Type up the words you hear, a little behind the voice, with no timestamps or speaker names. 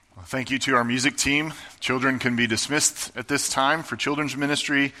Thank you to our music team. Children can be dismissed at this time for children's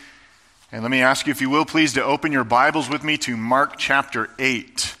ministry. And let me ask you, if you will, please, to open your Bibles with me to Mark chapter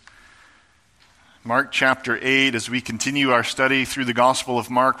 8. Mark chapter 8, as we continue our study through the Gospel of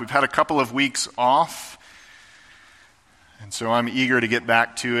Mark. We've had a couple of weeks off, and so I'm eager to get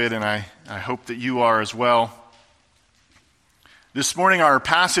back to it, and I hope that you are as well. This morning our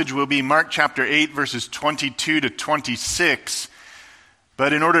passage will be Mark chapter 8, verses 22 to 26.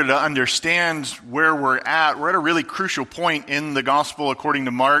 But in order to understand where we're at a really crucial point in the Gospel according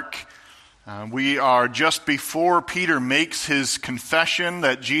to Mark. We are just before Peter makes his confession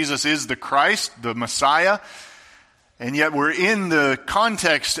that Jesus is the Christ, the Messiah. And yet we're in the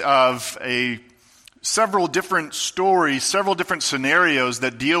context of several different stories, several different scenarios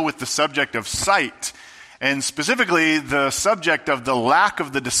that deal with the subject of sight. And specifically the subject of the lack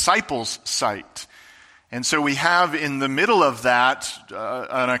of the disciples' sight. And so we have in the middle of that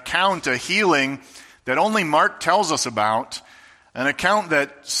an account, a healing that only Mark tells us about, an account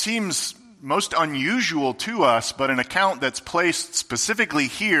that seems most unusual to us, but an account that's placed specifically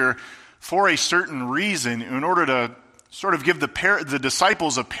here for a certain reason in order to sort of give the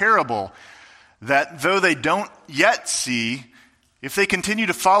disciples a parable that though they don't yet see, if they continue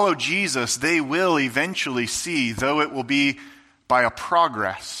to follow Jesus, they will eventually see, though it will be by a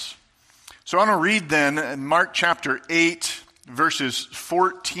progress. So I want to read then in Mark chapter 8, verses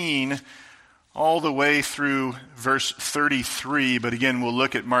 14 all the way through verse 33. But again, we'll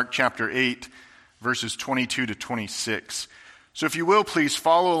look at Mark chapter 8, verses 22 to 26. So if you will, please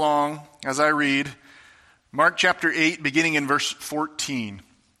follow along as I read Mark chapter 8, beginning in verse 14.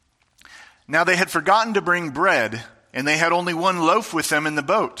 Now they had forgotten to bring bread, and they had only one loaf with them in the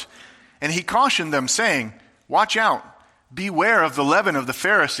boat. And he cautioned them, saying, "Watch out. Beware of the leaven of the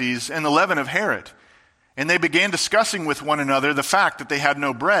Pharisees and the leaven of Herod." And they began discussing with one another the fact that they had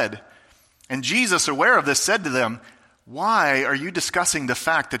no bread. And Jesus, aware of this, said to them, "Why are you discussing the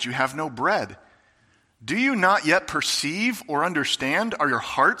fact that you have no bread? Do you not yet perceive or understand? Are your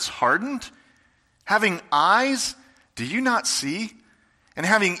hearts hardened? Having eyes, do you not see? And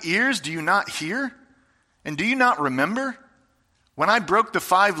having ears, do you not hear? And do you not remember? When I broke the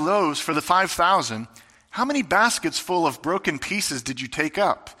 5 loaves for the 5,000, how many baskets full of broken pieces did you take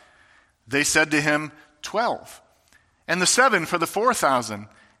up?" They said to him, 12. "And the 7 for the 4,000,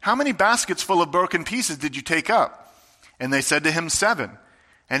 how many baskets full of broken pieces did you take up?" And they said to him, 7.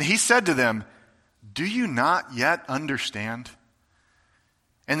 And he said to them, "Do you not yet understand?"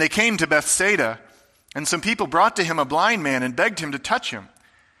 And they came to Bethsaida, and some people brought to him a blind man and begged him to touch him.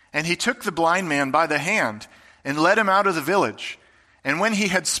 And he took the blind man by the hand and led him out of the village. And when he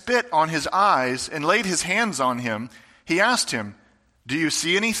had spit on his eyes and laid his hands on him, he asked him, "Do you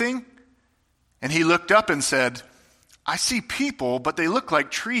see anything?" And he looked up and said, "I see people, but they look like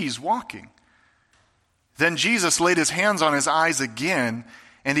trees walking." Then Jesus laid his hands on his eyes again,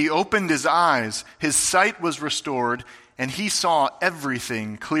 and he opened his eyes. His sight was restored, and he saw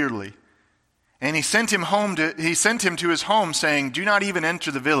everything clearly. And he sent him to his home, saying, "Do not even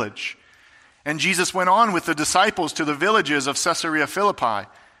enter the village." And Jesus went on with the disciples to the villages of Caesarea Philippi.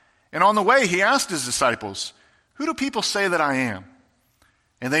 And on the way he asked his disciples, "Who do people say that I am?"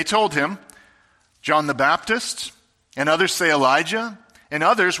 And they told him, "John the Baptist, and others say Elijah, and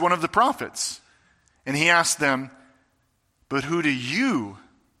others one of the prophets." And he asked them, "But who do you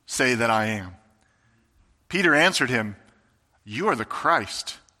say that I am?" Peter answered him, "You are the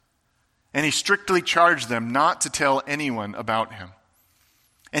Christ." And he strictly charged them not to tell anyone about him.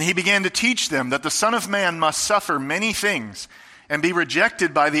 And he began to teach them that the Son of Man must suffer many things and be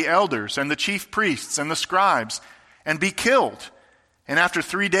rejected by the elders and the chief priests and the scribes and be killed, and after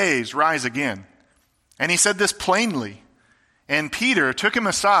 3 days rise again. And he said this plainly. And Peter took him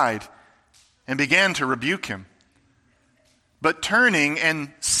aside and began to rebuke him. But turning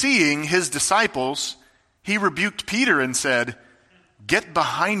and seeing his disciples, he rebuked Peter and said, "Get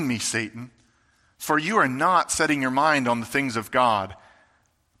behind me, Satan, for you are not setting your mind on the things of God,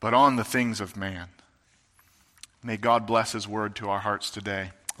 but on the things of man." May God bless his word to our hearts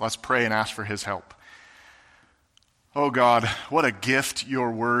today. Let's pray and ask for his help. Oh God, what a gift your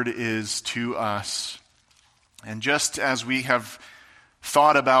word is to us. And just as we have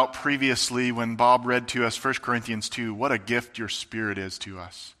thought about previously when Bob read to us 1 Corinthians 2, what a gift your Spirit is to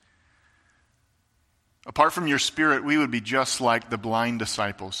us. Apart from your Spirit, we would be just like the blind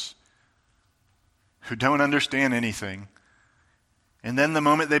disciples who don't understand anything. And then the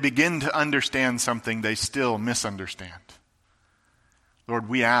moment they begin to understand something, they still misunderstand. Lord,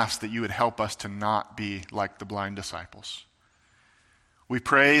 we ask that you would help us to not be like the blind disciples. We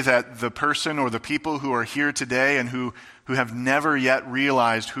pray that the person or the people who are here today and who have never yet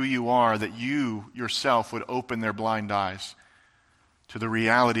realized who you are, that you yourself would open their blind eyes to the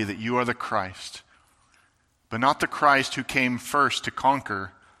reality that you are the Christ, but not the Christ who came first to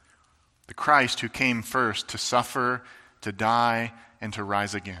conquer, the Christ who came first to suffer, to die, and to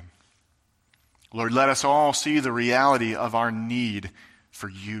rise again. Lord, let us all see the reality of our need for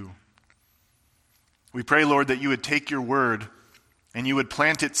you. We pray, Lord, that you would take your word and you would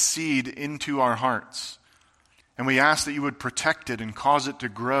plant its seed into our hearts. And we ask that you would protect it and cause it to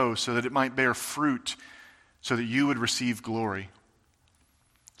grow so that it might bear fruit, so that you would receive glory.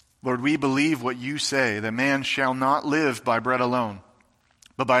 Lord, we believe what you say, that man shall not live by bread alone,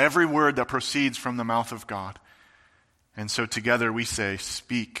 but by every word that proceeds from the mouth of God. And so together we say,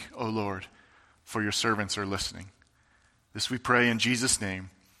 speak, O Lord, for your servants are listening. This we pray in Jesus' name.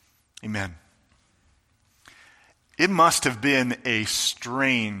 Amen. It must have been a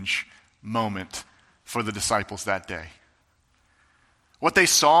strange moment for the disciples that day. What they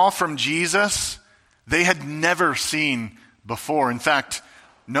saw from Jesus, they had never seen before. In fact,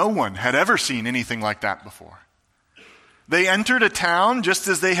 no one had ever seen anything like that before. They entered a town just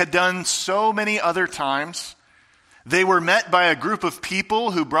as they had done so many other times. They were met by a group of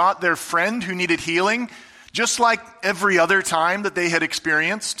people who brought their friend who needed healing, just like every other time that they had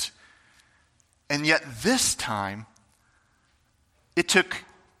experienced. And yet this time, it took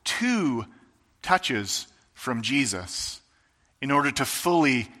 2 touches from Jesus in order to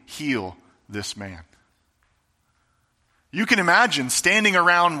fully heal this man. You can imagine standing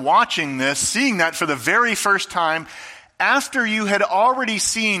around watching this, seeing that for the very first time, after you had already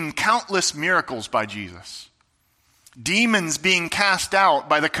seen countless miracles by Jesus. Demons being cast out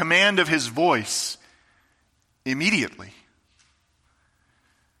by the command of his voice immediately.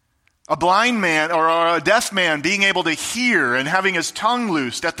 A blind man or a deaf man being able to hear and having his tongue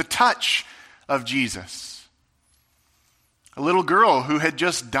loosed at the touch of Jesus. A little girl who had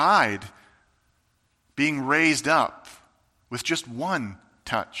just died being raised up with just one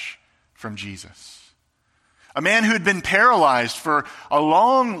touch from Jesus. A man who had been paralyzed for a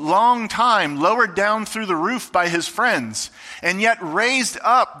long, long time, lowered down through the roof by his friends, and yet raised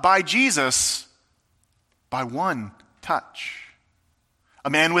up by Jesus by one touch. A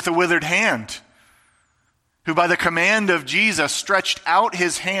man with a withered hand, who by the command of Jesus stretched out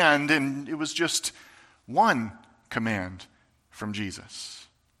his hand, and it was just one command from Jesus.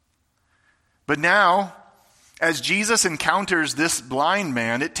 But now, as Jesus encounters this blind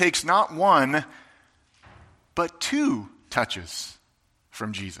man, it takes not one, but 2 touches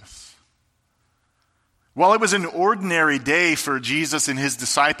from Jesus. While it was an ordinary day for Jesus and his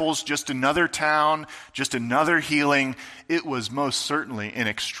disciples, just another town, just another healing, it was most certainly an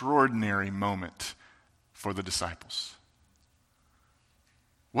extraordinary moment for the disciples.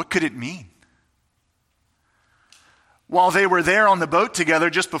 What could it mean? While they were there on the boat together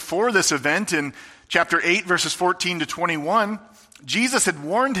just before this event in chapter 8, verses 14 to 21, Jesus had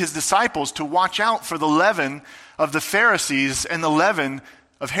warned his disciples to watch out for the leaven of the Pharisees and the leaven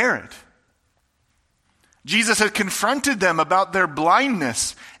of Herod. Jesus had confronted them about their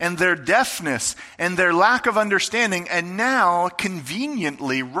blindness and their deafness and their lack of understanding, and now,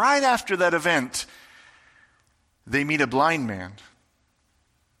 conveniently, right after that event, they meet a blind man.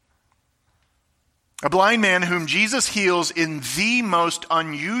 A blind man whom Jesus heals in the most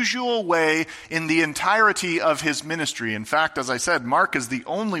unusual way in the entirety of his ministry. In fact, as I said, Mark is the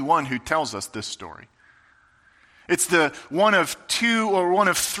only one who tells us this story. It's the one of 2 or one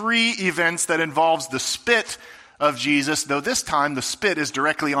of 3 events that involves the spit of Jesus, though this time the spit is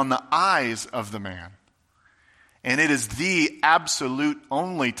directly on the eyes of the man. And it is the absolute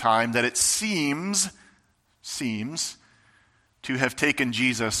only time that it seems to have taken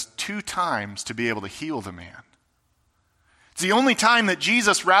Jesus 2 times to be able to heal the man. It's the only time that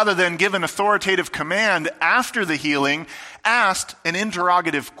Jesus, rather than give an authoritative command after the healing, asked an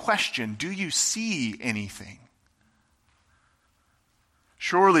interrogative question. Do you see anything?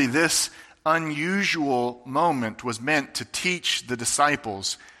 Surely this unusual moment was meant to teach the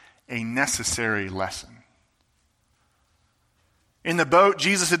disciples a necessary lesson. In the boat,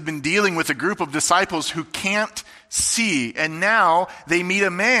 Jesus had been dealing with a group of disciples who can't see, and now they meet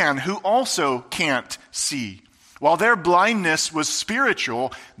a man who also can't see. While their blindness was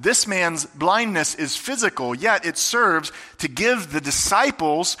spiritual, this man's blindness is physical, yet it serves to give the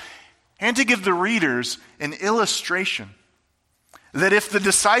disciples and to give the readers an illustration that if the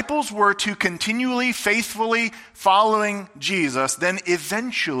disciples were to continually, faithfully following Jesus, then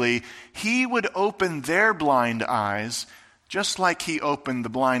eventually he would open their blind eyes just like he opened the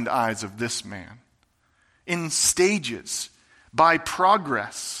blind eyes of this man, in stages, by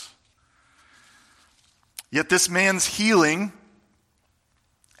progress. Yet this man's healing,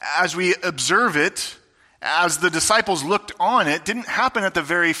 as we observe it, as the disciples looked on it, didn't happen at the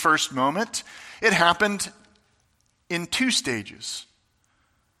very first moment. It happened in two stages.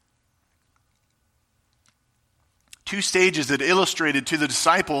 Two stages that illustrated to the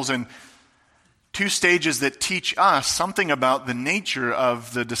disciples and two stages that teach us something about the nature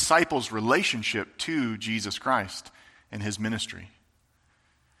of the disciples' relationship to Jesus Christ and his ministry.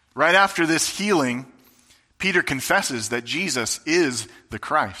 Right after this healing, Peter confesses that Jesus is the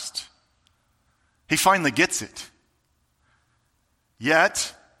Christ. He finally gets it.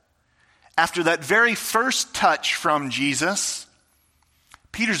 Yet, after that very first touch from Jesus,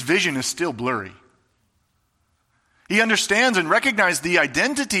 Peter's vision is still blurry. He understands and recognizes the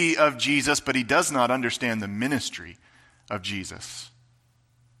identity of Jesus, but he does not understand the ministry of Jesus.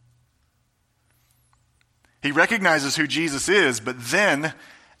 He recognizes who Jesus is, but then,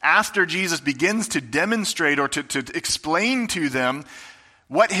 after Jesus begins to demonstrate or to explain to them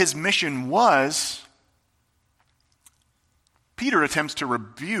what his mission was, Peter attempts to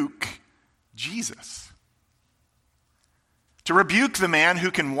rebuke Jesus. To rebuke the man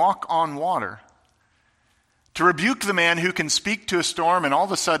who can walk on water. To rebuke the man who can speak to a storm and all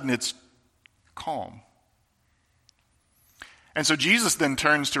of a sudden it's calm. And so Jesus then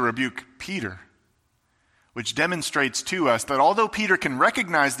turns to rebuke Peter, which demonstrates to us that although Peter can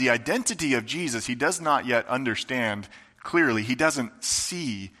recognize the identity of Jesus, he does not yet understand clearly. He doesn't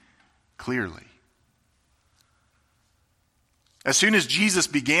see clearly. As soon as Jesus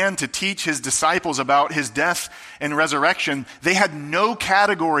began to teach his disciples about his death and resurrection, they had no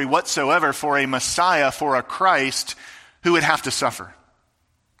category whatsoever for a Messiah, for a Christ who would have to suffer.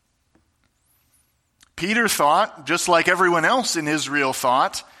 Peter thought, just like everyone else in Israel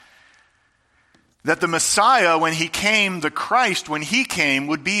thought, that the Messiah, when he came, the Christ, when he came,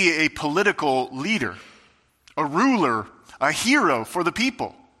 would be a political leader, a ruler, a hero for the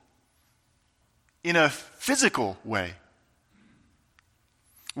people in a physical way.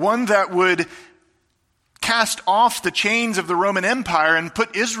 One that would cast off the chains of the Roman Empire and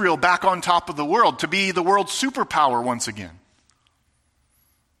put Israel back on top of the world, to be the world's superpower once again.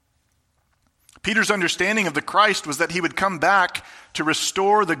 Peter's understanding of the Christ was that he would come back to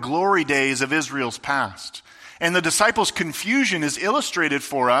restore the glory days of Israel's past. And the disciples' confusion is illustrated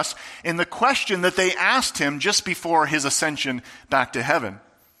for us in the question that they asked him just before his ascension back to heaven.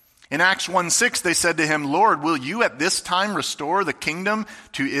 In Acts 1:6, they said to him, "Lord, will you at this time restore the kingdom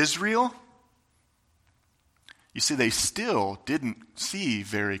to Israel?" You see, they still didn't see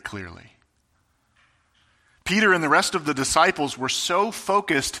very clearly. Peter and the rest of the disciples were so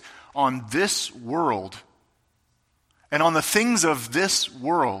focused on this world and on the things of this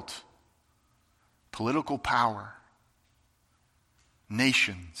world, political power,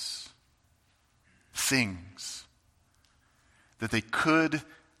 nations, things, that they could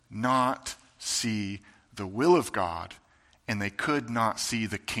not see the will of God, and they could not see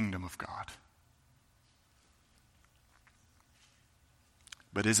the kingdom of God.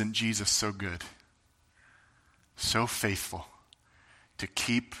 But isn't Jesus so good, so faithful to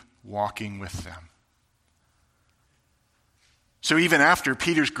keep walking with them? So even after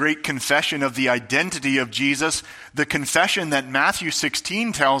Peter's great confession of the identity of Jesus, the confession that Matthew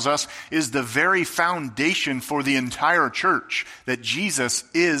 16 tells us is the very foundation for the entire church, that Jesus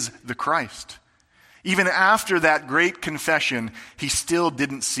is the Christ. Even after that great confession, he still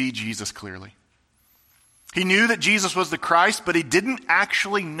didn't see Jesus clearly. He knew that Jesus was the Christ, but he didn't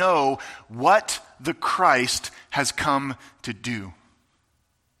actually know what the Christ has come to do.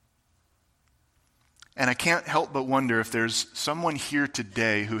 And I can't help but wonder if there's someone here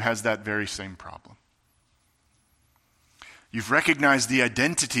today who has that very same problem. You've recognized the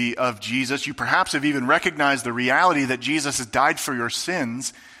identity of Jesus. You perhaps have even recognized the reality that Jesus has died for your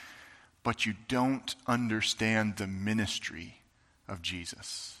sins, but you don't understand the ministry of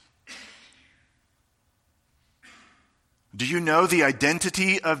Jesus. Do you know the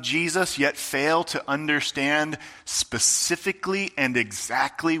identity of Jesus, yet fail to understand specifically and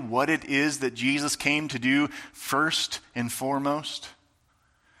exactly what it is that Jesus came to do first and foremost?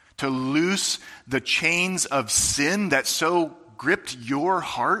 To loose the chains of sin that so gripped your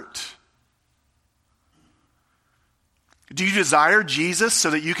heart? Do you desire Jesus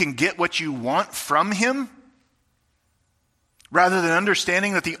so that you can get what you want from him? Rather than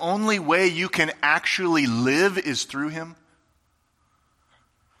understanding that the only way you can actually live is through him?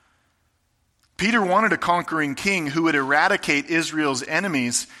 Peter wanted a conquering king who would eradicate Israel's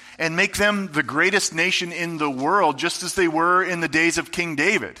enemies and make them the greatest nation in the world, just as they were in the days of King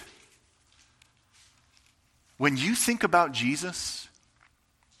David. When you think about Jesus,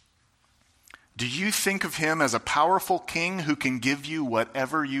 do you think of him as a powerful king who can give you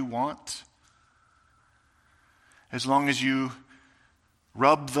whatever you want? As long as you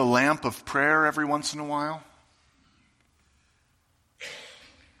rub the lamp of prayer every once in a while?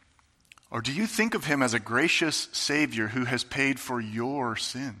 Or do you think of him as a gracious Savior who has paid for your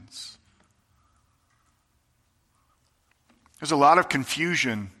sins? There's a lot of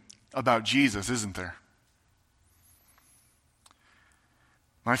confusion about Jesus, isn't there?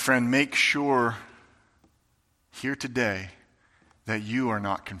 My friend, make sure here today that you are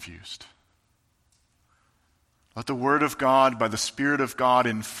not confused. Let the Word of God, by the Spirit of God,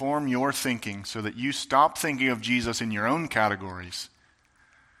 inform your thinking so that you stop thinking of Jesus in your own categories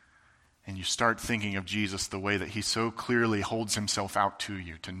and you start thinking of Jesus the way that he so clearly holds himself out to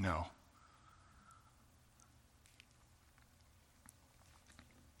you to know.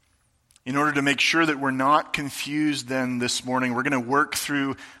 In order to make sure that we're not confused then this morning, we're going to work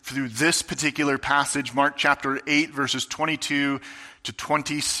through this particular passage, Mark chapter 8, verses 22 to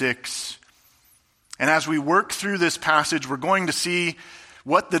 26. And as we work through this passage, we're going to see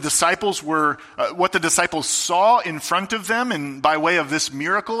what the disciples saw in front of them and by way of this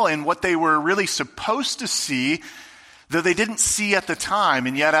miracle, and what they were really supposed to see that they didn't see at the time.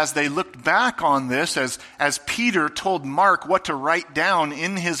 And yet as they looked back on this, as Peter told Mark what to write down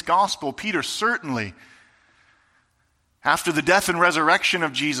in his gospel, Peter certainly, after the death and resurrection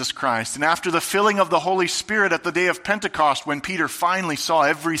of Jesus Christ, and after the filling of the Holy Spirit at the day of Pentecost, when Peter finally saw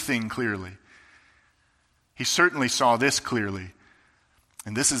everything clearly, he certainly saw this clearly.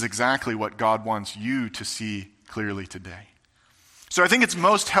 And this is exactly what God wants you to see clearly today. So I think it's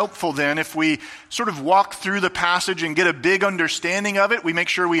most helpful then if we sort of walk through the passage and get a big understanding of it. We make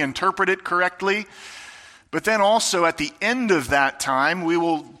sure we interpret it correctly. But then also at the end of that time, we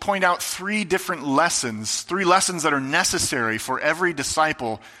will point out three lessons that are necessary for every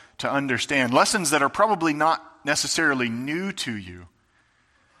disciple to understand. Lessons that are probably not necessarily new to you,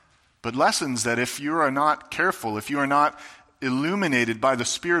 but lessons that if you are not careful, if you are not illuminated by the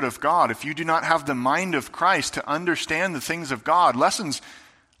Spirit of God, if you do not have the mind of Christ to understand the things of God, lessons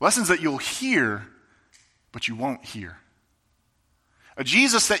that you'll hear, but you won't hear. A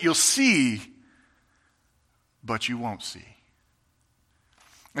Jesus that you'll see, but you won't see.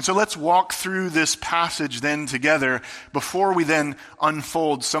 And so let's walk through this passage then together before we then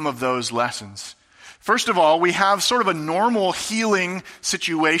unfold some of those lessons. First of all, we have sort of a normal healing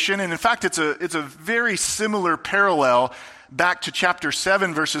situation, and in fact it's a very similar parallel back to chapter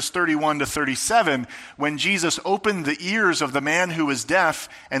 7, verses 31 to 37, when Jesus opened the ears of the man who was deaf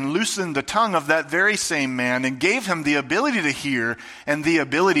and loosened the tongue of that very same man and gave him the ability to hear and the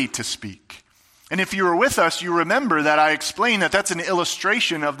ability to speak. And if you were with us, you remember that I explained that that's an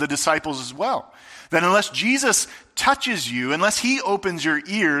illustration of the disciples as well. That unless Jesus touches you, unless he opens your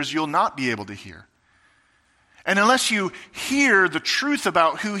ears, you'll not be able to hear. And unless you hear the truth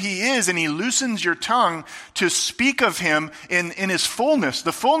about who he is and he loosens your tongue to speak of him in his fullness,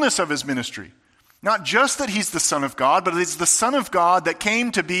 the fullness of his ministry. Not just that he's the Son of God, but he's the Son of God that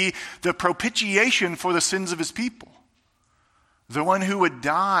came to be the propitiation for the sins of his people. The one who would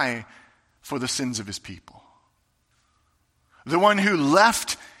die for the sins of his people. The one who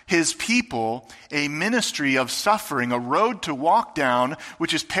left his people a ministry of suffering, a road to walk down,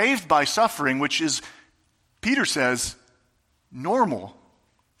 which is paved by suffering, which is, Peter says, normal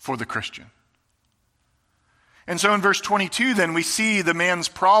for the Christian. And so in verse 22 then we see the man's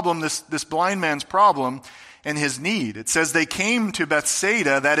problem, this blind man's problem and his need. It says they came to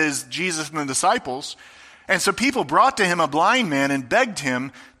Bethsaida, that is Jesus and the disciples, and so people brought to him a blind man and begged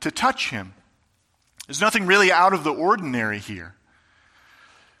him to touch him. There's nothing really out of the ordinary here.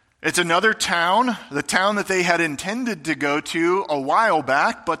 It's another town, the town that they had intended to go to a while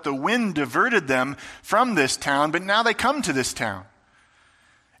back, but the wind diverted them from this town, but now they come to this town.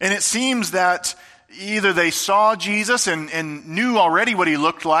 And it seems that either they saw Jesus and knew already what he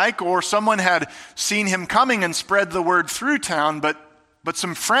looked like, or someone had seen him coming and spread the word through town, but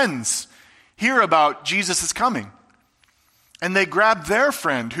some friends hear about Jesus' coming. And they grab their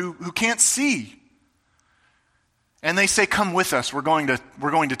friend who can't see. And they say, "Come with us, we're going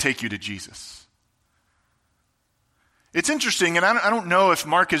to take you to Jesus." It's interesting, and I don't know if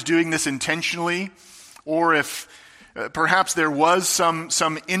Mark is doing this intentionally, or if perhaps there was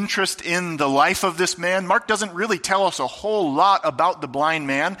some interest in the life of this man. Mark doesn't really tell us a whole lot about the blind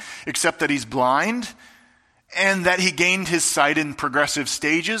man, except that he's blind, and that he gained his sight in progressive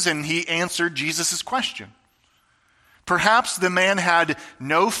stages, and he answered Jesus' question. Perhaps the man had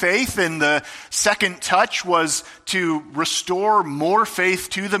no faith, and the second touch was to restore more faith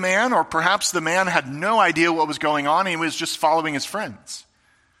to the man, or perhaps the man had no idea what was going on and he was just following his friends.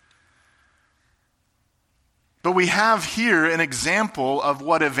 But we have here an example of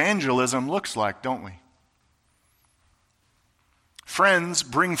what evangelism looks like, don't we? Friends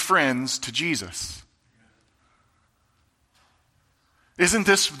bring friends to Jesus. Isn't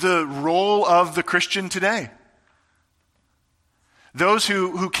this the role of the Christian today? Those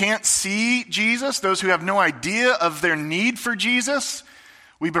who can't see Jesus, those who have no idea of their need for Jesus,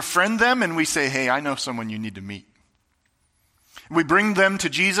 we befriend them and we say, hey, I know someone you need to meet. We bring them to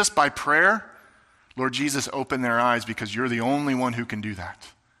Jesus by prayer. Lord Jesus, open their eyes because you're the only one who can do that.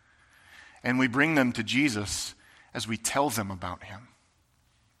 And we bring them to Jesus as we tell them about him.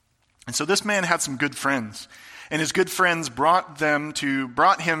 And so this man had some good friends, and his good friends brought him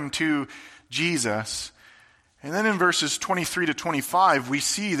to Jesus. And then in verses 23 to 25, we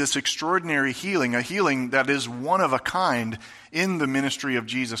see this extraordinary healing, a healing that is one of a kind in the ministry of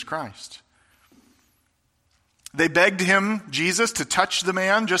Jesus Christ. They begged him, Jesus, to touch the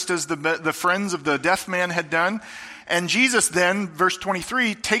man, just as the friends of the deaf man had done. And Jesus then, verse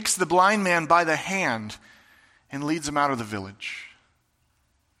 23, takes the blind man by the hand and leads him out of the village.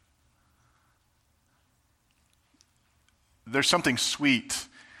 There's something sweet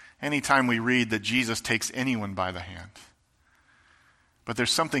anytime we read that Jesus takes anyone by the hand. But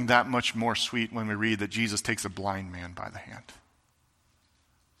there's something that much more sweet when we read that Jesus takes a blind man by the hand.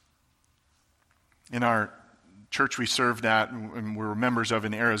 In our church we served at and were members of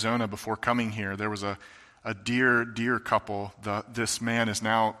in Arizona before coming here, there was a dear couple. This man is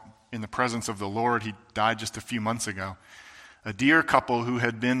now in the presence of the Lord. He died just a few months ago. A dear couple who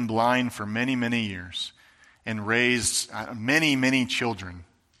had been blind for many, many years and raised many, many children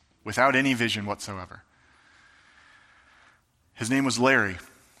without any vision whatsoever. His name was Larry.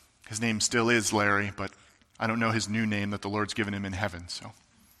 His name still is Larry, but I don't know his new name that the Lord's given him in heaven. So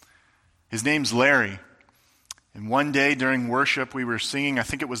his name's Larry. And one day during worship, we were singing, I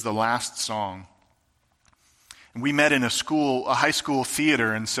think it was the last song. And we met in a high school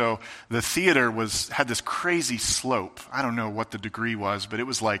theater, and so the theater had this crazy slope. I don't know what the degree was, but it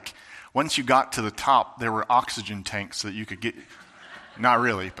was like once you got to the top, there were oxygen tanks so that you could get, not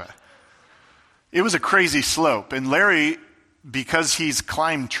really, but it was a crazy slope. And Larry, because he's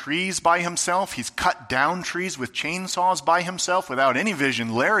climbed trees by himself, he's cut down trees with chainsaws by himself without any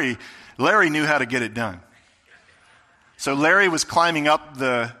vision, Larry knew how to get it done. So Larry was climbing up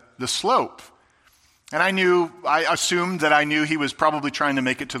the slope. And I assumed that I knew he was probably trying to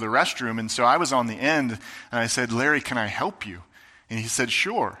make it to the restroom. And so I was on the end and I said, Larry, can I help you? And he said,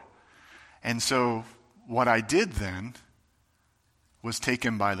 sure. And so what I did then was take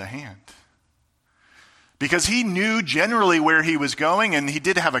him by the hand. Because he knew generally where he was going, and he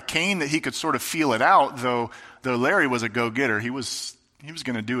did have a cane that he could sort of feel it out, though Larry was a go-getter. He was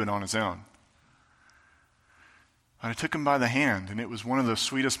going to do it on his own. But I took him by the hand, and it was one of the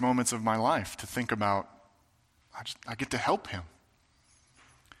sweetest moments of my life to think about, I get to help him.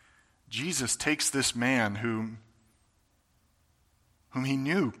 Jesus takes this man whom he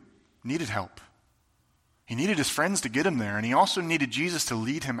knew needed help. He needed his friends to get him there, and he also needed Jesus to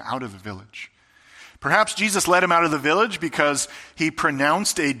lead him out of the village. Perhaps Jesus led him out of the village because he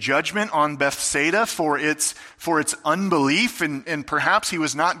pronounced a judgment on Bethsaida for its unbelief, and perhaps he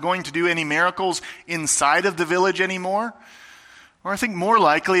was not going to do any miracles inside of the village anymore. Or I think more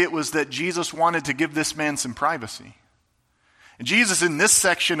likely it was that Jesus wanted to give this man some privacy. And Jesus, in this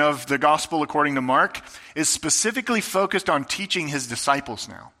section of the Gospel according to Mark, is specifically focused on teaching his disciples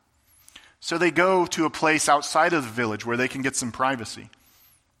now. So they go to a place outside of the village where they can get some privacy.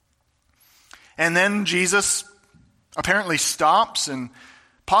 And then Jesus apparently stops and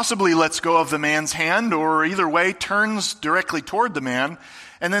possibly lets go of the man's hand, or either way turns directly toward the man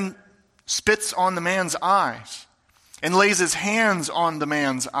and then spits on the man's eyes and lays his hands on the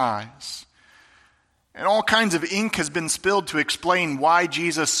man's eyes. And all kinds of ink has been spilled to explain why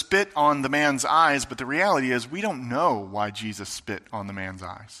Jesus spit on the man's eyes, but the reality is we don't know why Jesus spit on the man's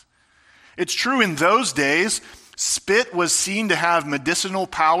eyes. It's true in those days, spit was seen to have medicinal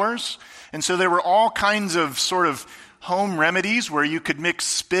powers. And so there were all kinds of sort of home remedies where you could mix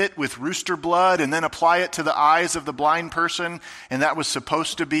spit with rooster blood and then apply it to the eyes of the blind person, and that was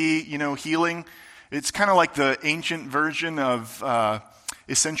supposed to be, healing. It's kind of like the ancient version of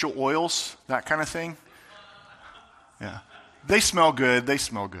essential oils, that kind of thing. Yeah. They smell good.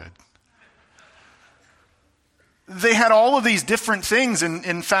 They had all of these different things. And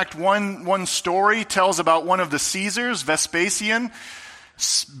in fact, one story tells about one of the Caesars, Vespasian,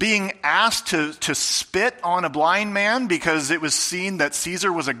 being asked to spit on a blind man because it was seen that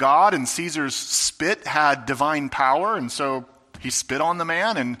Caesar was a god and Caesar's spit had divine power, and so he spit on the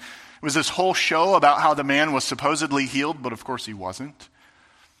man, and it was this whole show about how the man was supposedly healed, but of course he wasn't.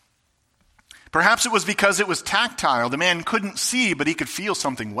 Perhaps it was because it was tactile. The man couldn't see, but he could feel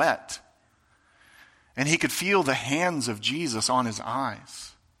something wet. And he could feel the hands of Jesus on his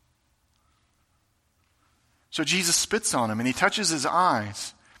eyes. So Jesus spits on him and he touches his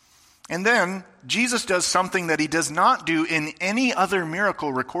eyes. And then Jesus does something that he does not do in any other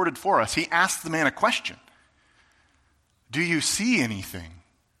miracle recorded for us. He asks the man a question. Do you see anything?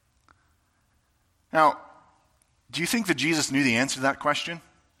 Now, do you think that Jesus knew the answer to that question?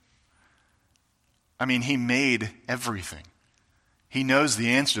 I mean, he made everything. He knows the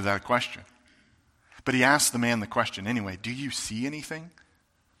answer to that question. But he asked the man the question anyway, do you see anything?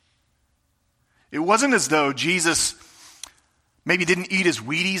 It wasn't as though Jesus maybe didn't eat his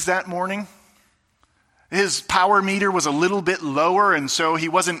Wheaties that morning. His power meter was a little bit lower, and so he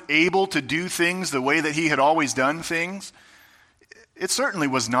wasn't able to do things the way that he had always done things. It certainly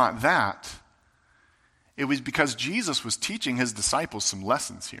was not that. It was because Jesus was teaching his disciples some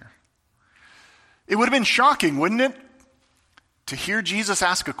lessons here. It would have been shocking, wouldn't it, to hear Jesus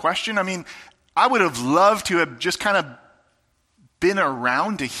ask a question? I mean, I would have loved to have just kind of been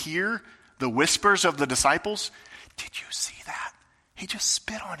around to hear the whispers of the disciples. Did you see that? He just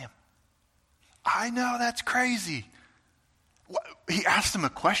spit on him. I know, that's crazy. What, he asked him a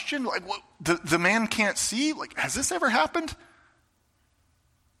question? Like, what, the man can't see? Like, has this ever happened?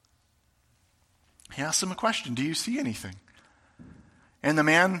 He asked him a question. Do you see anything? And the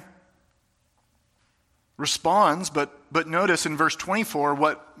man responds, but notice in verse 24,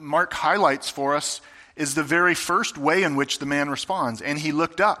 what Mark highlights for us is the very first way in which the man responds. And he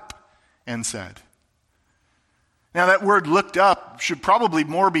looked up and said. Now that word looked up should probably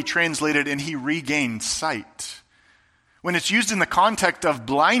more be translated and he regained sight. When it's used in the context of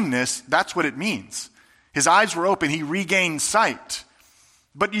blindness, that's what it means. His eyes were open, he regained sight.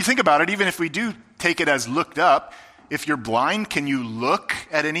 But you think about it, even if we do take it as looked up, if you're blind, can you look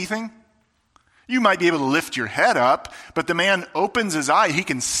at anything? You might be able to lift your head up, but the man opens his eye. He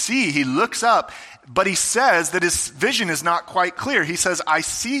can see. He looks up, but he says that his vision is not quite clear. He says, I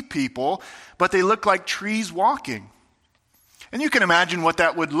see people, but they look like trees walking. And you can imagine what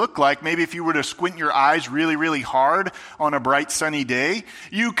that would look like. Maybe if you were to squint your eyes really, really hard on a bright sunny day,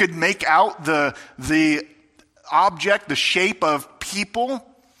 you could make out the object, the shape of people,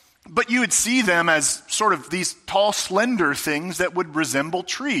 but you would see them as sort of these tall, slender things that would resemble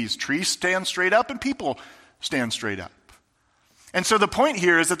trees. Trees stand straight up and people stand straight up. And so the point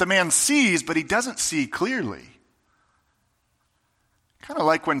here is that the man sees, but he doesn't see clearly. Kind of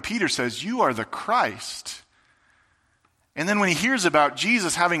like when Peter says, you are the Christ. And then when he hears about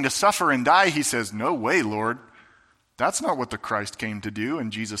Jesus having to suffer and die, he says, no way, Lord. That's not what the Christ came to do.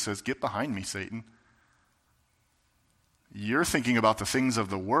 And Jesus says, get behind me, Satan. You're thinking about the things of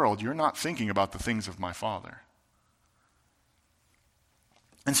the world. You're not thinking about the things of my Father.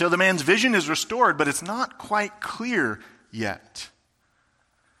 And so the man's vision is restored, but it's not quite clear yet.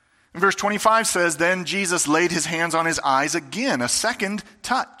 And verse 25 says, then Jesus laid his hands on his eyes again, a second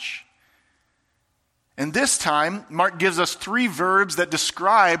touch. And this time, Mark gives us three verbs that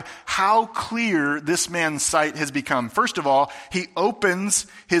describe how clear this man's sight has become. First of all, he opens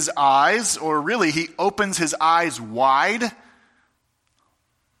his eyes, or really, he opens his eyes wide.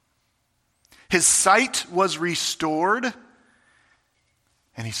 His sight was restored,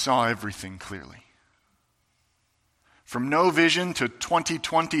 and he saw everything clearly. From no vision to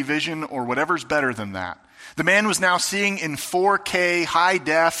 20/20 vision, or whatever's better than that. The man was now seeing in 4K, high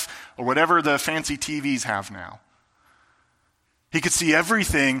def, or whatever the fancy TVs have now. He could see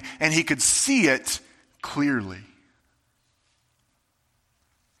everything, and he could see it clearly.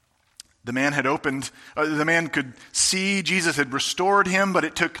 The man could see, Jesus had restored him, but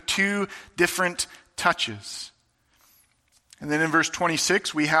it took two different touches. And then in verse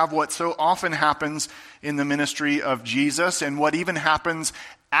 26, we have what so often happens in the ministry of Jesus, and what even happens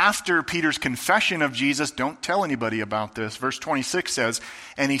after Peter's confession of Jesus. Don't tell anybody about this. Verse 26 says,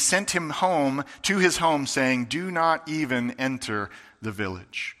 and he sent him home to his home, saying, do not even enter the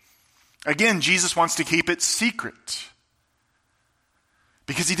village. Again, Jesus wants to keep it secret,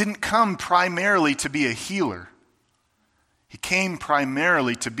 because he didn't come primarily to be a healer. He came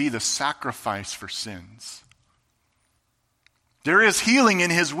primarily to be the sacrifice for sins. There is healing in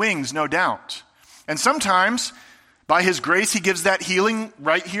his wings, no doubt. And sometimes, by his grace, he gives that healing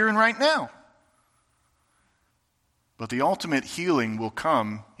right here and right now. But the ultimate healing will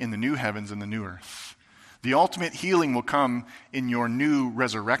come in the new heavens and the new earth. The ultimate healing will come in your new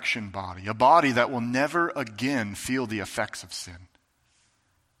resurrection body, a body that will never again feel the effects of sin.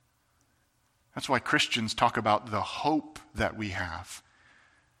 That's why Christians talk about the hope that we have.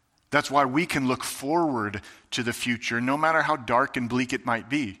 That's why we can look forward to the future, no matter how dark and bleak it might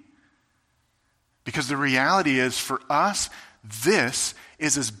be. Because the reality is, for us, this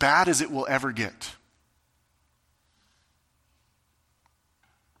is as bad as it will ever get.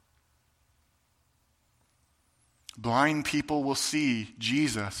 Blind people will see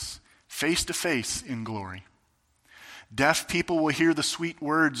Jesus face to face in glory. Deaf people will hear the sweet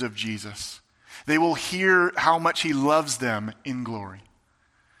words of Jesus. They will hear how much he loves them in glory.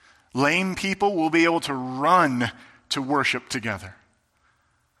 Lame people will be able to run to worship together.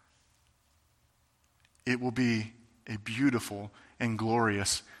 It will be a beautiful and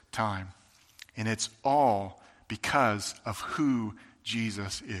glorious time. And it's all because of who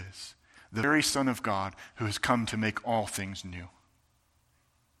Jesus is. The very Son of God who has come to make all things new.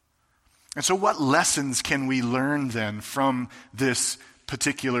 And so what lessons can we learn then from this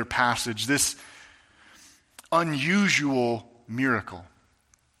particular passage, this unusual miracle?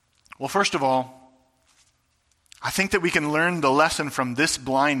 Well, first of all, I think that we can learn the lesson from this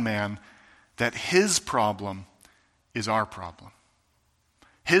blind man that his problem is our problem.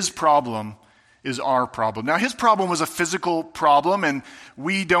 His problem is our problem. Now, his problem was a physical problem, and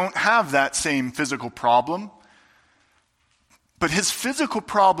we don't have that same physical problem. But his physical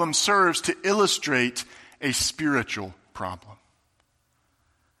problem serves to illustrate a spiritual problem.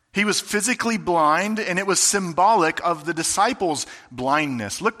 He was physically blind, and it was symbolic of the disciples'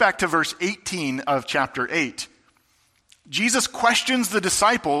 blindness. Look back to verse 18 of chapter 8. Jesus questions the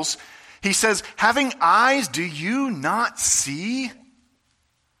disciples. He says, "Having eyes, do you not see?"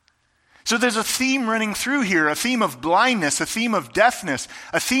 So there's a theme running through here, a theme of blindness, a theme of deafness,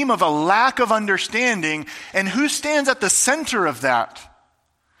 a theme of a lack of understanding. And who stands at the center of that?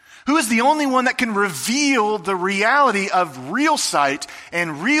 Who is the only one that can reveal the reality of real sight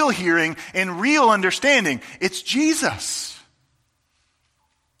and real hearing and real understanding? It's Jesus.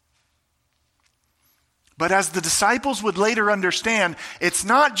 But as the disciples would later understand, it's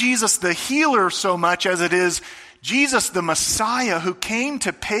not Jesus the healer so much as it is Jesus the Messiah who came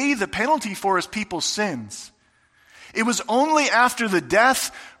to pay the penalty for his people's sins. It was only after the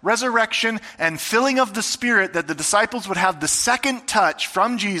death, resurrection, and filling of the Spirit that the disciples would have the second touch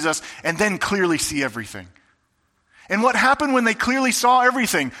from Jesus and then clearly see everything. And what happened when they clearly saw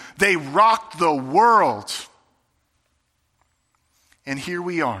everything? They rocked the world. And here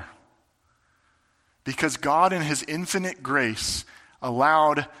we are. Because God in his infinite grace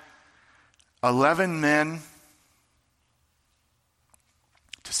allowed 11 men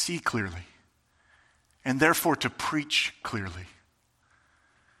to see clearly, and therefore to preach clearly.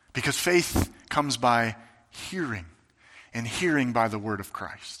 Because faith comes by hearing, and hearing by the word of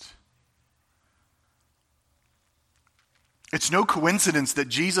Christ. It's no coincidence that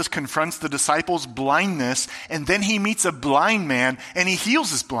Jesus confronts the disciples' blindness, and then he meets a blind man, and he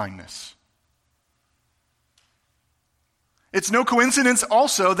heals his blindness. It's no coincidence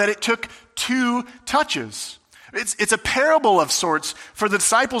also that it took 2 touches. It's a parable of sorts for the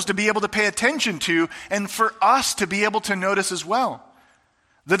disciples to be able to pay attention to and for us to be able to notice as well.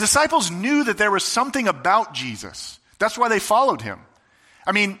 The disciples knew that there was something about Jesus. That's why they followed him.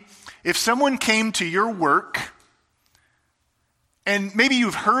 I mean, if someone came to your work, and maybe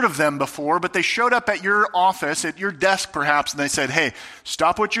you've heard of them before, but they showed up at your office, at your desk perhaps, and they said, "Hey,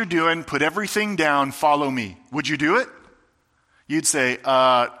 stop what you're doing, put everything down, follow me." Would you do it? You'd say,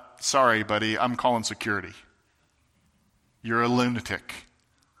 "Sorry, buddy, I'm calling security. You're a lunatic."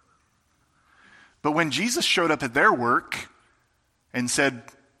 But when Jesus showed up at their work and said,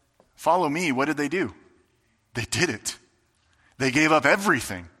 "Follow me," what did they do? They did it. They gave up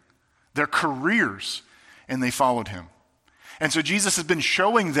everything, their careers, and they followed him. And so Jesus has been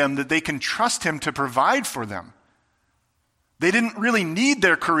showing them that they can trust him to provide for them. They didn't really need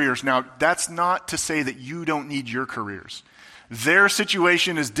their careers. Now, that's not to say that you don't need your careers. Their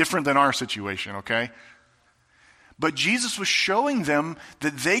situation is different than our situation, okay? But Jesus was showing them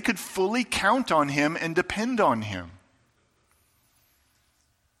that they could fully count on him and depend on him.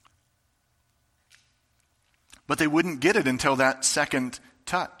 But they wouldn't get it until that second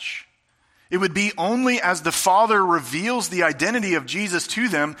touch. It would be only as the Father reveals the identity of Jesus to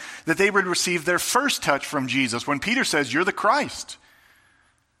them that they would receive their first touch from Jesus. When Peter says, "You're the Christ."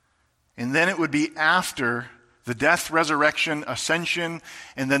 And then it would be after the death, resurrection, ascension,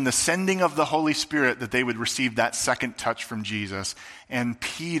 and then the sending of the Holy Spirit that they would receive that second touch from Jesus. And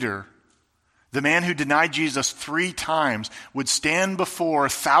Peter, The man who denied Jesus 3 times would stand before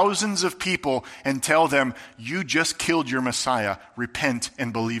thousands of people and tell them, "You just killed your Messiah. Repent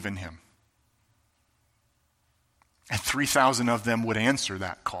and believe in him." And 3,000 of them would answer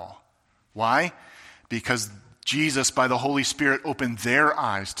that call. Why? Because Jesus, by the Holy Spirit, opened their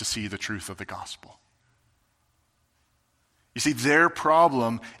eyes to see the truth of the gospel. You see, their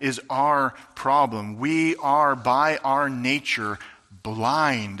problem is our problem. We are, by our nature,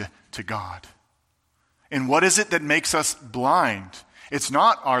 blind to God. And what is it that makes us blind? It's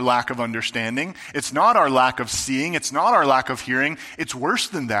not our lack of understanding. It's not our lack of seeing. It's not our lack of hearing. It's worse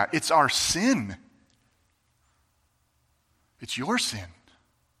than that. It's our sin. It's your sin.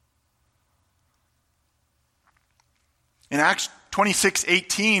 In Acts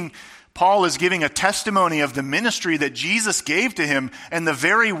 26:18, Paul is giving a testimony of the ministry that Jesus gave to him and the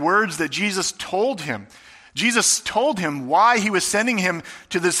very words that Jesus told him. Jesus told him why he was sending him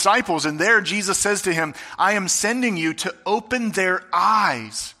to the disciples, and there Jesus says to him, "I am sending you to open their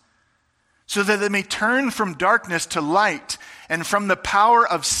eyes so that they may turn from darkness to light and from the power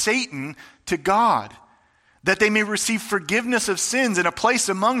of Satan to God, that they may receive forgiveness of sins and a place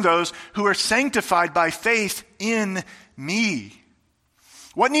among those who are sanctified by faith in me."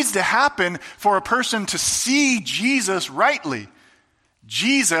 What needs to happen for a person to see Jesus rightly?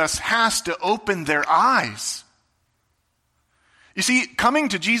 Jesus has to open their eyes. You see, coming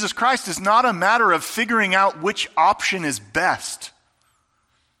to Jesus Christ is not a matter of figuring out which option is best.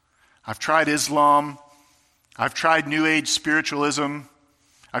 I've tried Islam. I've tried New Age spiritualism.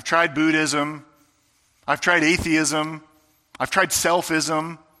 I've tried Buddhism. I've tried atheism. I've tried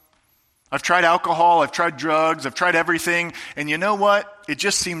selfism. I've tried alcohol. I've tried drugs. I've tried everything. And you know what? It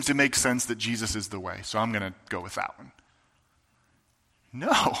just seems to make sense that Jesus is the way. So I'm going to go with that one.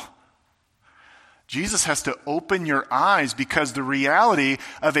 No. Jesus has to open your eyes, because the reality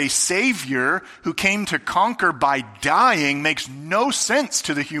of a Savior who came to conquer by dying makes no sense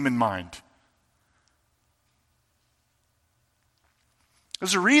to the human mind.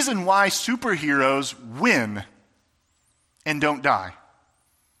 There's a reason why superheroes win and don't die.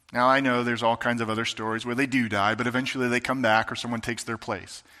 Now, I know there's all kinds of other stories where they do die, but eventually they come back or someone takes their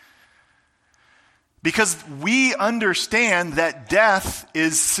place. Because we understand that death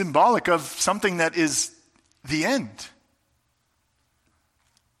is symbolic of something that is the end.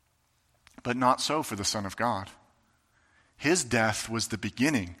 But not so for the Son of God. His death was the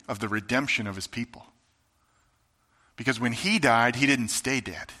beginning of the redemption of his people. Because when he died, he didn't stay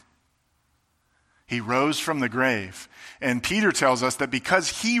dead. He rose from the grave. And Peter tells us that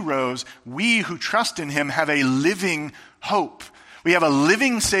because he rose, we who trust in him have a living hope. We have a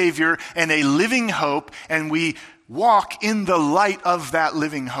living Savior and a living hope, and we walk in the light of that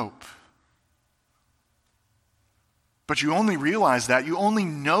living hope. But you only realize that, you only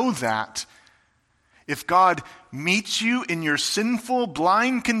know that, if God meets you in your sinful,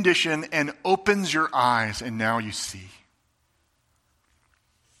 blind condition and opens your eyes, and now you see.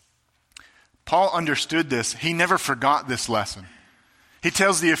 Paul understood this. He never forgot this lesson. He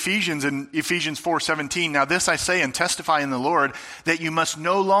tells the Ephesians in Ephesians 4:17, "Now this I say and testify in the Lord, that you must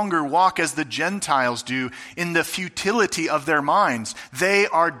no longer walk as the Gentiles do in the futility of their minds. They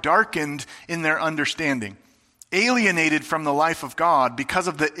are darkened in their understanding, alienated from the life of God because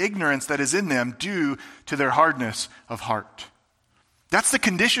of the ignorance that is in them due to their hardness of heart." That's the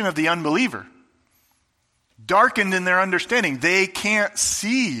condition of the unbeliever. Darkened in their understanding. They can't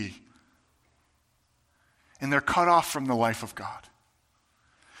see. And they're cut off from the life of God.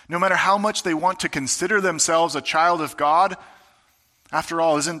 No matter how much they want to consider themselves a child of God, after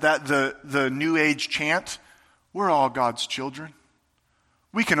all, isn't that the New Age chant? We're all God's children.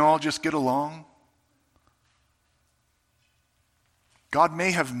 We can all just get along. God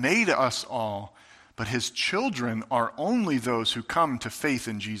may have made us all, but his children are only those who come to faith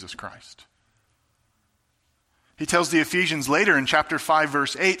in Jesus Christ. He tells the Ephesians later in chapter 5,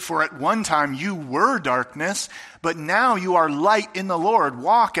 verse 8, "For at one time you were darkness, but now you are light in the Lord.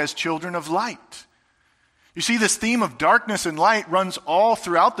 Walk as children of light." You see, this theme of darkness and light runs all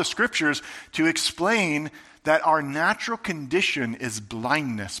throughout the scriptures to explain that our natural condition is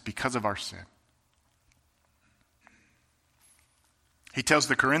blindness because of our sin. He tells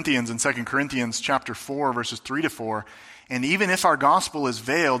the Corinthians in 2 Corinthians chapter 4, verses 3-4, "And even if our gospel is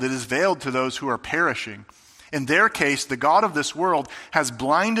veiled, it is veiled to those who are perishing. In their case, the God of this world has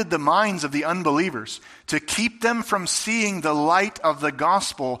blinded the minds of the unbelievers to keep them from seeing the light of the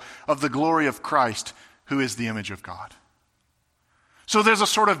gospel of the glory of Christ, who is the image of God." So there's a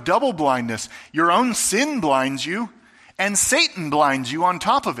sort of double blindness. Your own sin blinds you, and Satan blinds you on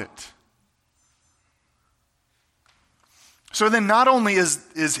top of it. So then not only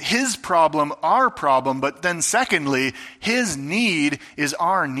is his problem our problem, but then secondly, his need is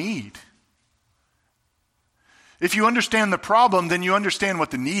our need. If you understand the problem, then you understand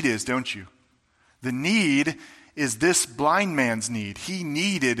what the need is, don't you? The need is this blind man's need. He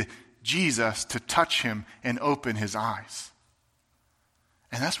needed Jesus to touch him and open his eyes.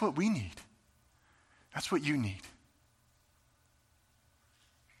 And that's what we need. That's what you need.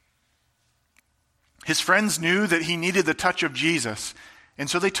 His friends knew that he needed the touch of Jesus, and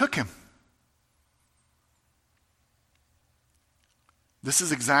so they took him. This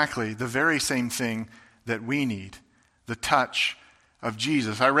is exactly the very same thing that we need, the touch of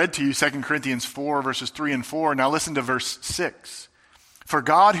Jesus. I read to you 2 Corinthians 4, verses 3 and 4. Now listen to verse 6. For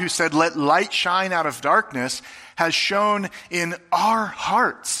God, who said, "Let light shine out of darkness," has shone in our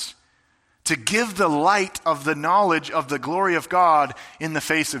hearts to give the light of the knowledge of the glory of God in the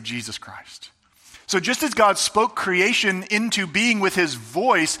face of Jesus Christ. So just as God spoke creation into being with his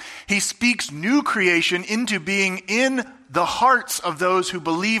voice, he speaks new creation into being in the hearts of those who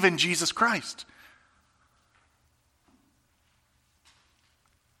believe in Jesus Christ.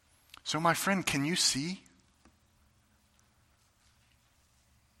 So my friend, can you see?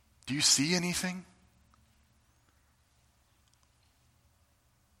 Do you see anything?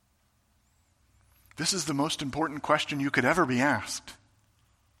 This is the most important question you could ever be asked.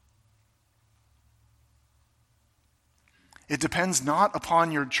 It depends not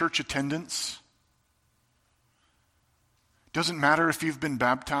upon your church attendance. Doesn't matter if you've been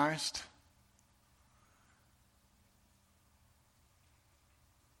baptized.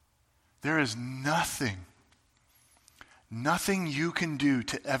 There is nothing you can do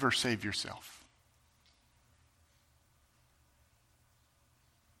to ever save yourself.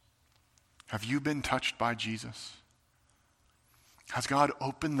 Have you been touched by Jesus? Has God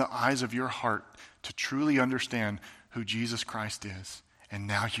opened the eyes of your heart to truly understand who Jesus Christ is? And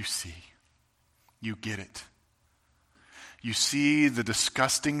now you see. You get it. You see the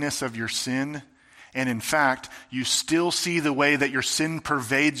disgustingness of your sin. And in fact, you still see the way that your sin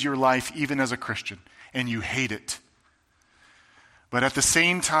pervades your life even as a Christian. And you hate it. But at the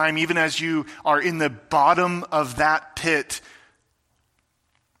same time, even as you are in the bottom of that pit,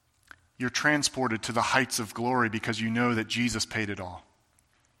 you're transported to the heights of glory because you know that Jesus paid it all.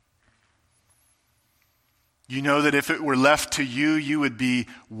 You know that if it were left to you, you would be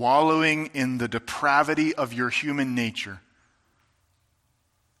wallowing in the depravity of your human nature.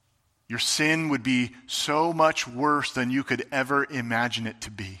 Your sin would be so much worse than you could ever imagine it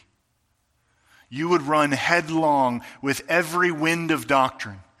to be. You would run headlong with every wind of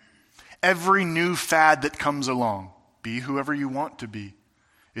doctrine, every new fad that comes along. Be whoever you want to be.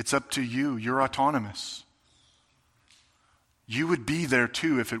 It's up to you. You're autonomous. You would be there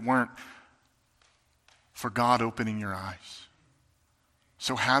too if it weren't for God opening your eyes.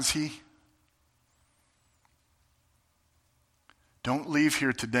 So has he? Don't leave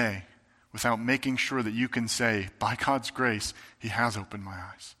here today without making sure that you can say, by God's grace, he has opened my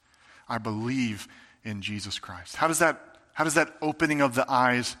eyes. I believe in Jesus Christ. How does that opening of the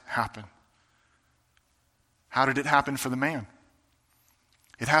eyes happen? How did it happen for the man?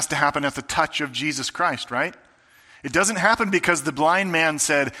 It has to happen at the touch of Jesus Christ, right? It doesn't happen because the blind man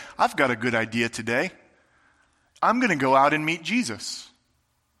said, I've got a good idea today. I'm going to go out and meet Jesus.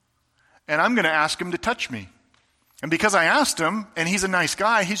 And I'm going to ask him to touch me. And because I asked him, and he's a nice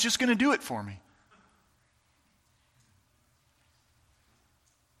guy, he's just going to do it for me.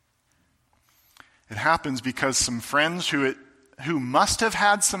 It happens because some friends who must have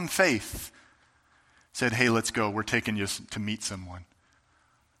had some faith said, hey, let's go. We're taking you to meet someone.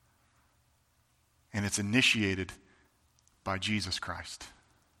 And it's initiated by Jesus Christ.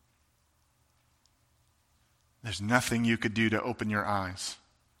 There's nothing you could do to open your eyes.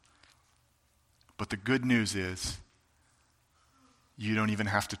 But the good news is, you don't even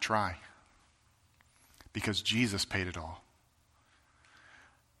have to try. Because Jesus paid it all.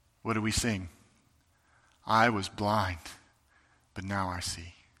 What do we sing? I was blind, but now I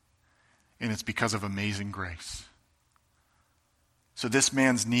see. And it's because of amazing grace. So this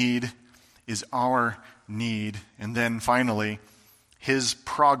man's need is our need. And then finally, his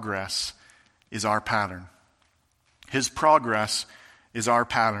progress is our pattern. His progress is our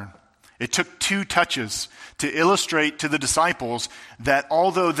pattern. It took 2 touches to illustrate to the disciples that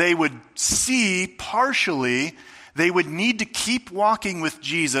although they would see partially, they would need to keep walking with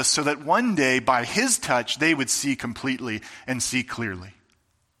Jesus so that one day, by his touch, they would see completely and see clearly.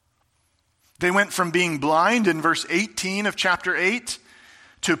 They went from being blind in verse 18 of chapter 8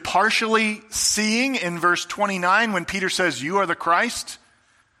 to partially seeing in verse 29 when Peter says, you are the Christ,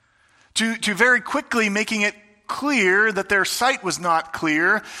 to very quickly making it clear that their sight was not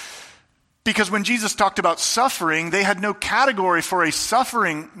clear, because when Jesus talked about suffering, they had no category for a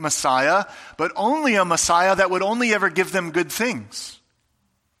suffering Messiah, but only a Messiah that would only ever give them good things.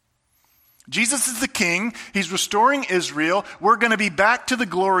 Jesus is the king. He's restoring Israel. We're going to be back to the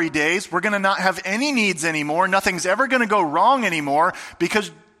glory days. We're going to not have any needs anymore. Nothing's ever going to go wrong anymore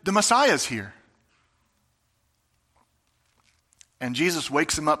because the Messiah's here. And Jesus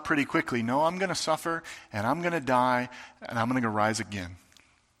wakes him up pretty quickly. No, I'm going to suffer, and I'm going to die, and I'm going to rise again.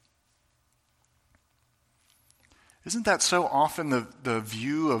 Isn't that so often the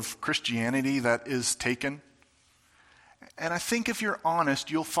view of Christianity that is taken? And I think if you're honest,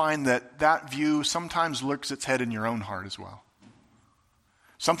 you'll find that that view sometimes lurks its head in your own heart as well.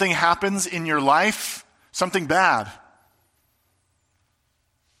 Something happens in your life, something bad.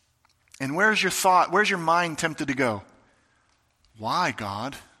 And where's your thought, where's your mind tempted to go? Why,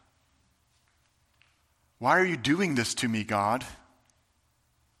 God? Why are you doing this to me, God?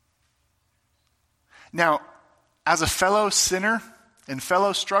 Now, as a fellow sinner and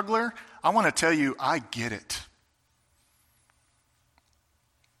fellow struggler, I want to tell you, I get it.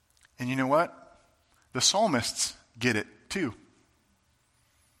 And you know what? The psalmists get it too.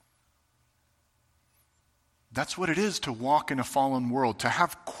 That's what it is to walk in a fallen world, to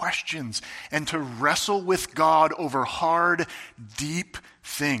have questions and to wrestle with God over hard, deep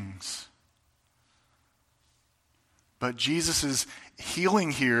things. But Jesus'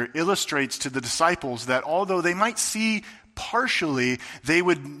 healing here illustrates to the disciples that although they might see partially, they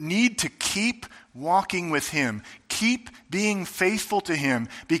would need to keep walking with him, keep being faithful to him,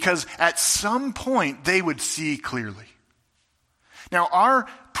 because at some point they would see clearly. Now, our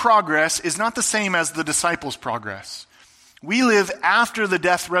progress is not the same as the disciples' progress. We live after the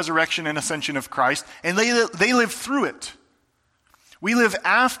death, resurrection, and ascension of Christ, and they live through it. We live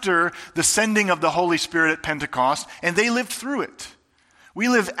after the sending of the Holy Spirit at Pentecost, and they lived through it. We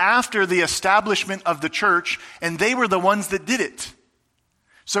live after the establishment of the church, and they were the ones that did it.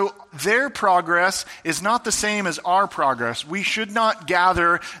 So their progress is not the same as our progress. We should not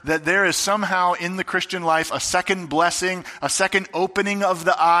gather that there is somehow in the Christian life a second blessing, a second opening of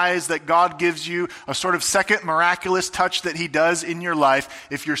the eyes that God gives you, a sort of second miraculous touch that he does in your life.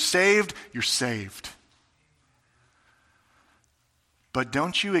 If you're saved, you're saved. But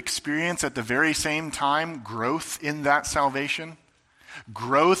don't you experience at the very same time growth in that salvation?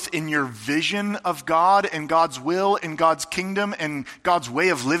 Growth in your vision of God and God's will and God's kingdom and God's way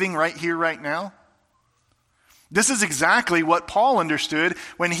of living right here, right now? This is exactly what Paul understood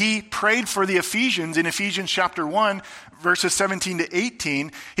when he prayed for the Ephesians in Ephesians chapter 1, verses 17 to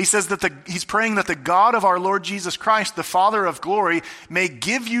 18. He says that he's praying that the God of our Lord Jesus Christ, the Father of glory, may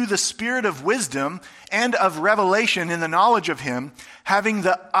give you the spirit of wisdom and of revelation in the knowledge of him, having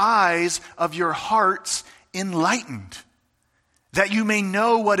the eyes of your hearts enlightened, that you may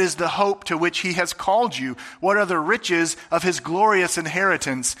know what is the hope to which he has called you, what are the riches of his glorious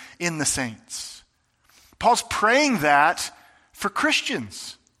inheritance in the saints. Paul's praying that for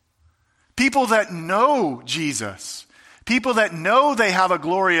Christians, people that know Jesus, people that know they have a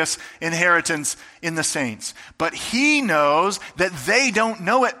glorious inheritance in the saints. But he knows that they don't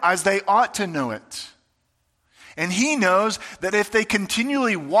know it as they ought to know it. And he knows that if they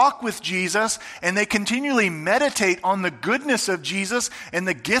continually walk with Jesus and they continually meditate on the goodness of Jesus and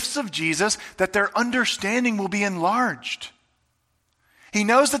the gifts of Jesus, that their understanding will be enlarged. He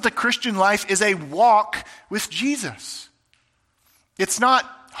knows that the Christian life is a walk with Jesus. It's not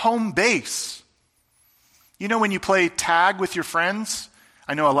home base. You know when you play tag with your friends?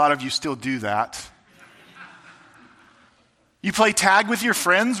 I know a lot of you still do that. You play tag with your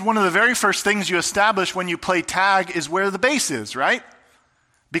friends, one of the very first things you establish when you play tag is where the base is, right?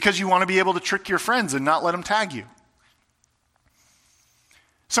 Because you want to be able to trick your friends and not let them tag you.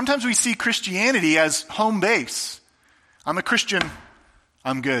 Sometimes we see Christianity as home base. I'm a Christian,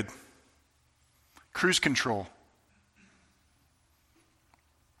 I'm good. Cruise control.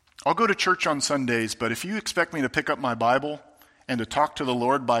 I'll go to church on Sundays, but if you expect me to pick up my Bible and to talk to the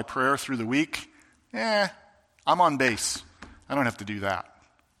Lord by prayer through the week, I'm on base. I don't have to do that.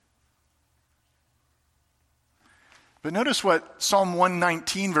 But notice what Psalm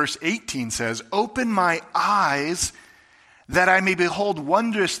 119 verse 18 says, "Open my eyes that I may behold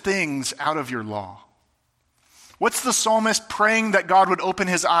wondrous things out of your law." What's the psalmist praying that God would open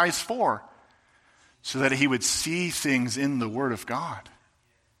his eyes for? So that he would see things in the Word of God.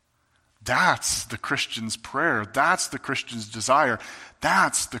 That's the Christian's prayer. That's the Christian's desire.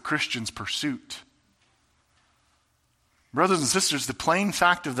 That's the Christian's pursuit. Brothers and sisters, the plain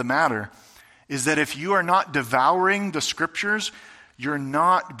fact of the matter is that if you are not devouring the Scriptures, you're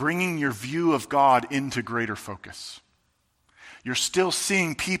not bringing your view of God into greater focus. You're still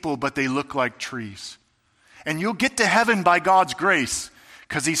seeing people, but they look like trees. And you'll get to heaven by God's grace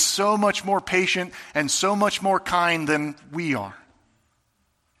because he's so much more patient and so much more kind than we are.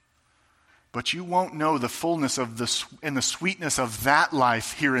 But you won't know the fullness of and the sweetness of that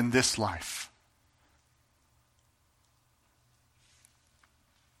life here in this life.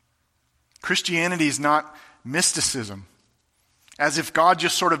 Christianity is not mysticism, as if God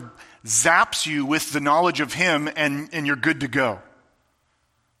just sort of zaps you with the knowledge of him and you're good to go.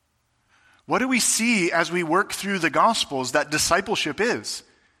 What do we see as we work through the Gospels that discipleship is?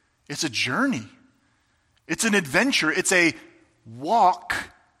 It's a journey. It's an adventure. It's a walk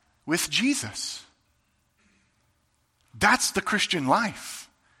with Jesus. That's the Christian life.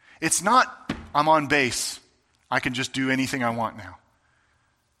 It's not, I'm on base. I can just do anything I want now.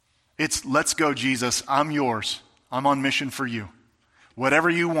 It's, let's go, Jesus. I'm yours. I'm on mission for you. Whatever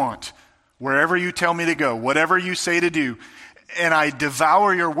you want, wherever you tell me to go, whatever you say to do. And I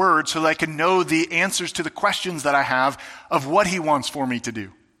devour your word so that I can know the answers to the questions that I have of what he wants for me to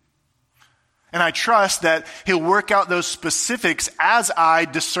do. And I trust that he'll work out those specifics as I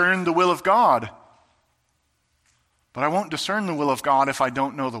discern the will of God. But I won't discern the will of God if I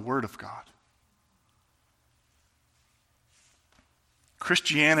don't know the word of God.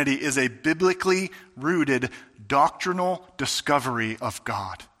 Christianity is a biblically rooted doctrinal discovery of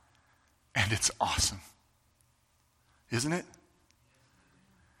God. And it's awesome. Isn't it?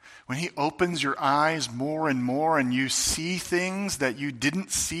 When he opens your eyes more and more and you see things that you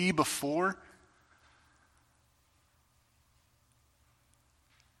didn't see before.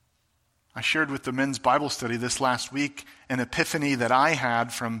 I shared with the men's Bible study this last week an epiphany that I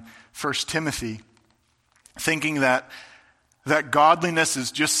had from 1 Timothy, thinking that godliness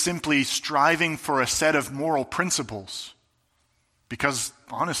is just simply striving for a set of moral principles. Because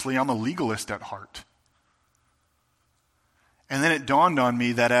honestly, I'm a legalist at heart. And then it dawned on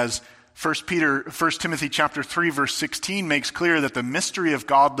me that as 1 Timothy chapter 3 verse 16 makes clear that the mystery of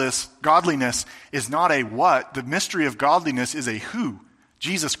godliness is not a what, the mystery of godliness is a who,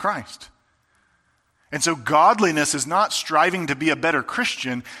 Jesus Christ. And so godliness is not striving to be a better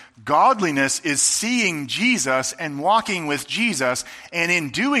Christian. Godliness is seeing Jesus and walking with Jesus. And in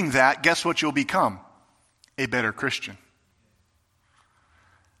doing that, guess what you'll become? A better Christian.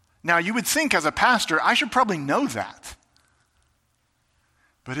 Now, you would think as a pastor, I should probably know that.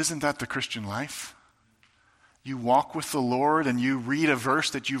 But isn't that the Christian life? You walk with the Lord and you read a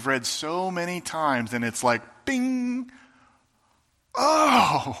verse that you've read so many times and it's like, bing,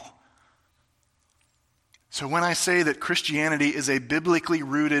 oh. So when I say that Christianity is a biblically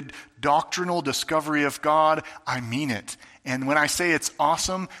rooted doctrinal discovery of God, I mean it. And when I say it's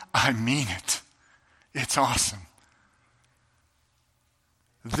awesome, I mean it. It's awesome.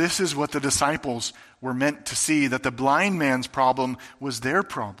 This is what the disciples were meant to see, that the blind man's problem was their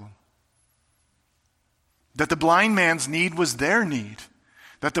problem. That the blind man's need was their need.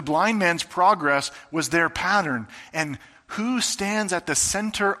 That the blind man's progress was their pattern. And who stands at the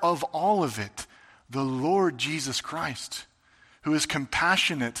center of all of it? The Lord Jesus Christ, who is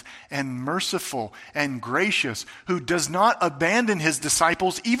compassionate and merciful and gracious, who does not abandon his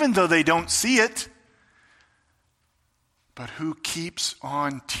disciples even though they don't see it, but who keeps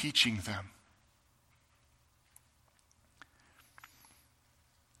on teaching them.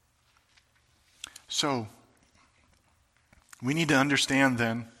 So, we need to understand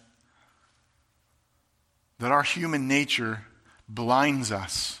then that our human nature blinds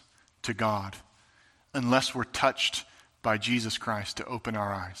us to God unless we're touched by Jesus Christ to open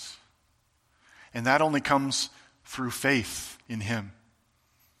our eyes. And that only comes through faith in him,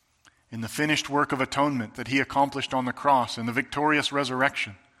 in the finished work of atonement that he accomplished on the cross and the victorious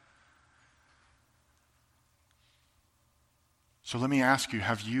resurrection. So let me ask you,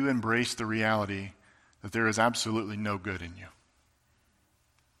 have you embraced the reality that there is absolutely no good in you?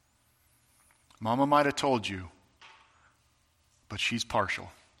 Mama might have told you, but she's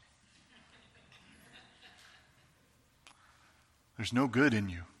partial. There's no good in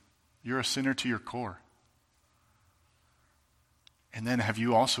you. You're a sinner to your core. And then have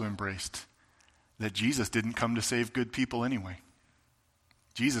you also embraced that Jesus didn't come to save good people anyway?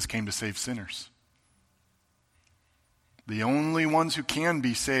 Jesus came to save sinners. The only ones who can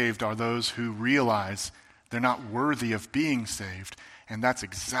be saved are those who realize they're not worthy of being saved. And that's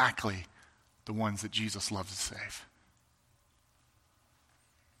exactly the ones that Jesus loves to save.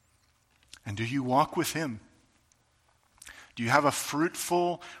 And do you walk with him? Do you have a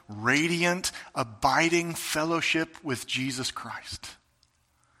fruitful, radiant, abiding fellowship with Jesus Christ?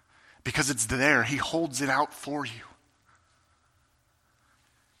 Because it's there. He holds it out for you.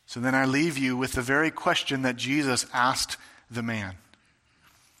 So then I leave you with the very question that Jesus asked the man.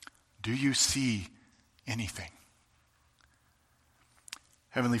 Do you see anything?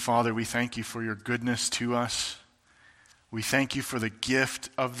 Heavenly Father, we thank you for your goodness to us. We thank you for the gift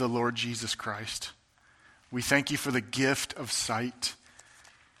of the Lord Jesus Christ. We thank you for the gift of sight.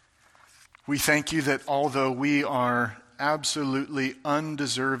 We thank you that although we are absolutely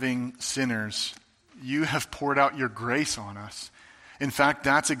undeserving sinners, you have poured out your grace on us. In fact,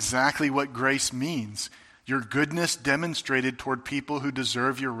 that's exactly what grace means. Your goodness demonstrated toward people who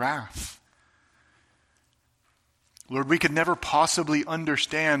deserve your wrath. Lord, we could never possibly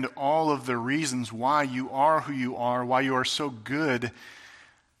understand all of the reasons why you are who you are, why you are so good,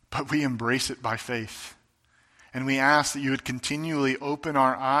 but we embrace it by faith. And we ask that you would continually open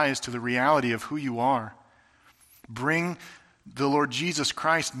our eyes to the reality of who you are. Bring the Lord Jesus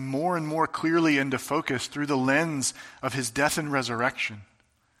Christ more and more clearly into focus through the lens of his death and resurrection.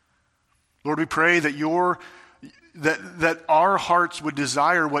 Lord, we pray that that our hearts would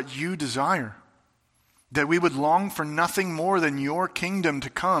desire what you desire. That we would long for nothing more than your kingdom to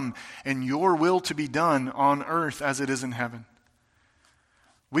come and your will to be done on earth as it is in heaven.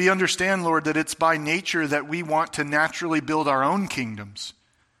 We understand, Lord, that it's by nature that we want to naturally build our own kingdoms.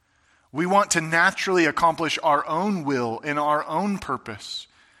 We want to naturally accomplish our own will and our own purpose.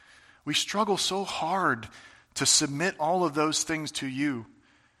 We struggle so hard to submit all of those things to you.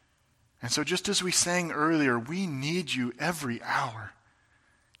 And so just as we sang earlier, we need you every hour.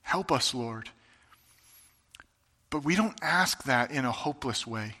 Help us, Lord. But we don't ask that in a hopeless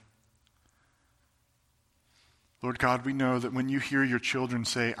way. Lord God, we know that when you hear your children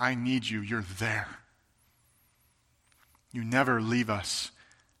say, I need you, you're there. You never leave us.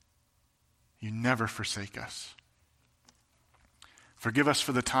 You never forsake us. Forgive us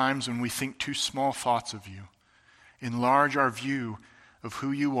for the times when we think too small thoughts of you. Enlarge our view of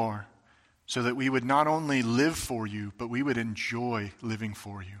who you are so that we would not only live for you, but we would enjoy living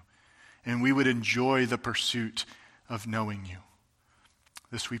for you. And we would enjoy the pursuit of knowing you.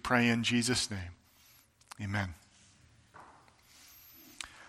 This we pray in Jesus' name. Amen.